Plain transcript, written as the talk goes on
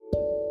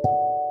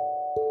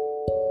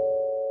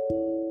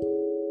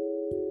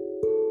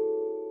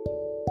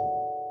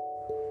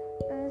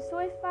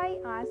if I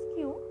ask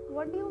you,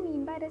 what do you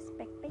mean by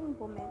respecting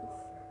women?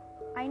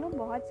 I know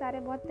बहुत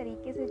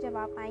तरीके से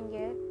जवाब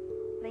आएंगे,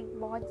 like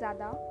बहुत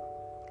ज़्यादा,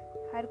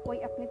 हर कोई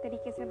अपने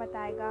तरीके से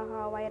बताएगा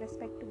how I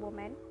respect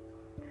women.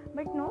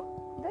 But no,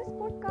 this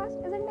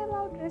podcast isn't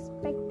about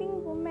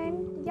respecting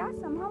women. Yeah,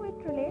 somehow it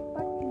relates,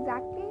 but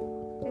exactly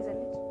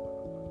isn't.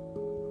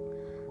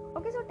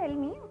 Okay, so tell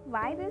me,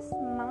 why this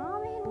Maa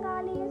Behan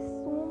Gali is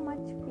so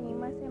much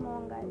famous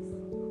among us?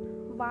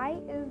 Why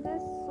is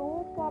this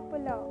so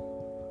popular?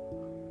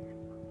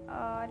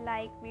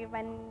 Like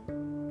when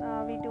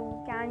we do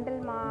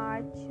candle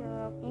march,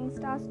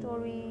 Insta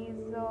stories,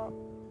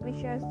 we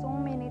share so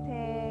many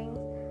things.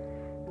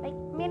 Like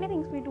many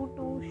things we do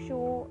to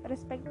show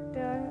respect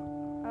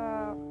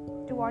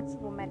towards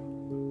women.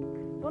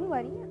 Don't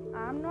worry,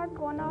 I'm not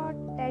gonna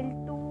tell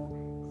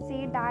to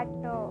say that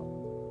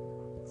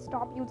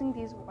stop using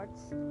these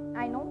words.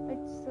 I know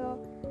it's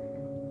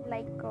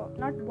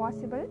not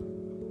possible.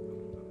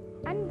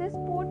 And this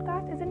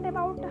podcast isn't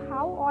about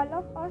how all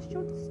of us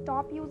should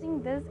stop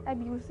using these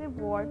abusive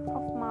words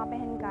of Maa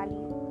Behan Gali,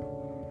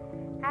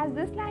 as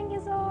this slang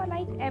is a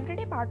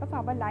everyday part of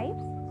our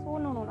lives. So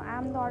no,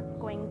 I'm not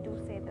going to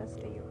say this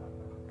to you.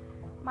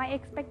 My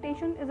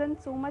expectation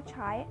isn't so much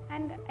high,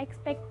 and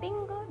expecting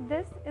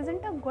this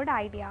isn't a good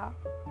idea.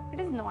 It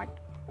is not.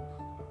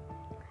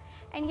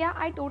 And yeah,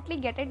 I totally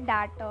get it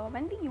that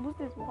when we use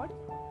these words,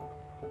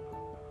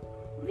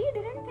 we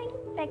didn't think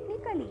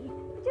technically.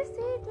 We just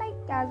say it like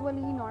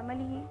casually,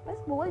 normally. बस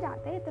बोल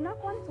जाते हैं, इतना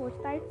कौन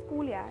सोचता है? It's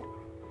cool यार.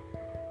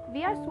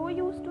 We are so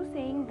used to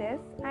saying this,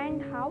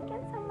 and how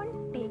can someone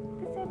take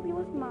this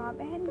abuse Maa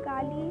Behan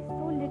Gali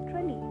so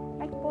literally,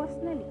 like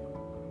personally?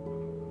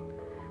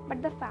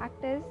 But the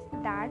fact is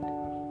that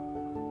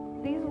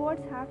these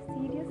words have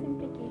serious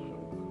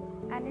implications,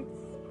 and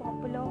it's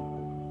popular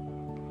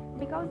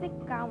because they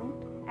count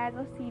as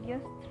a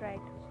serious threat.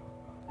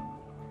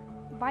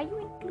 Why you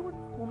include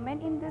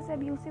women in these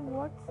abusive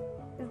words?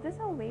 Is this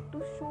a way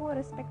to show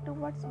respect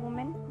towards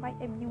women by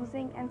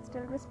abusing and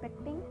still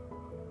respecting?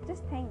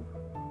 Just think.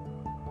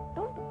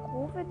 Don't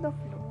go with the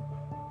flow.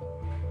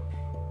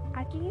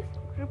 At least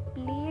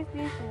replace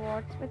these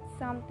words with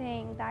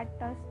something that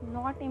does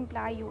not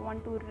imply you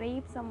want to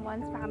rape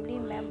someone's family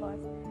members.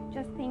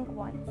 Just think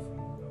once.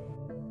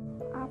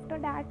 After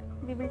that,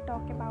 we will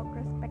talk about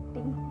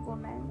respecting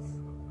women.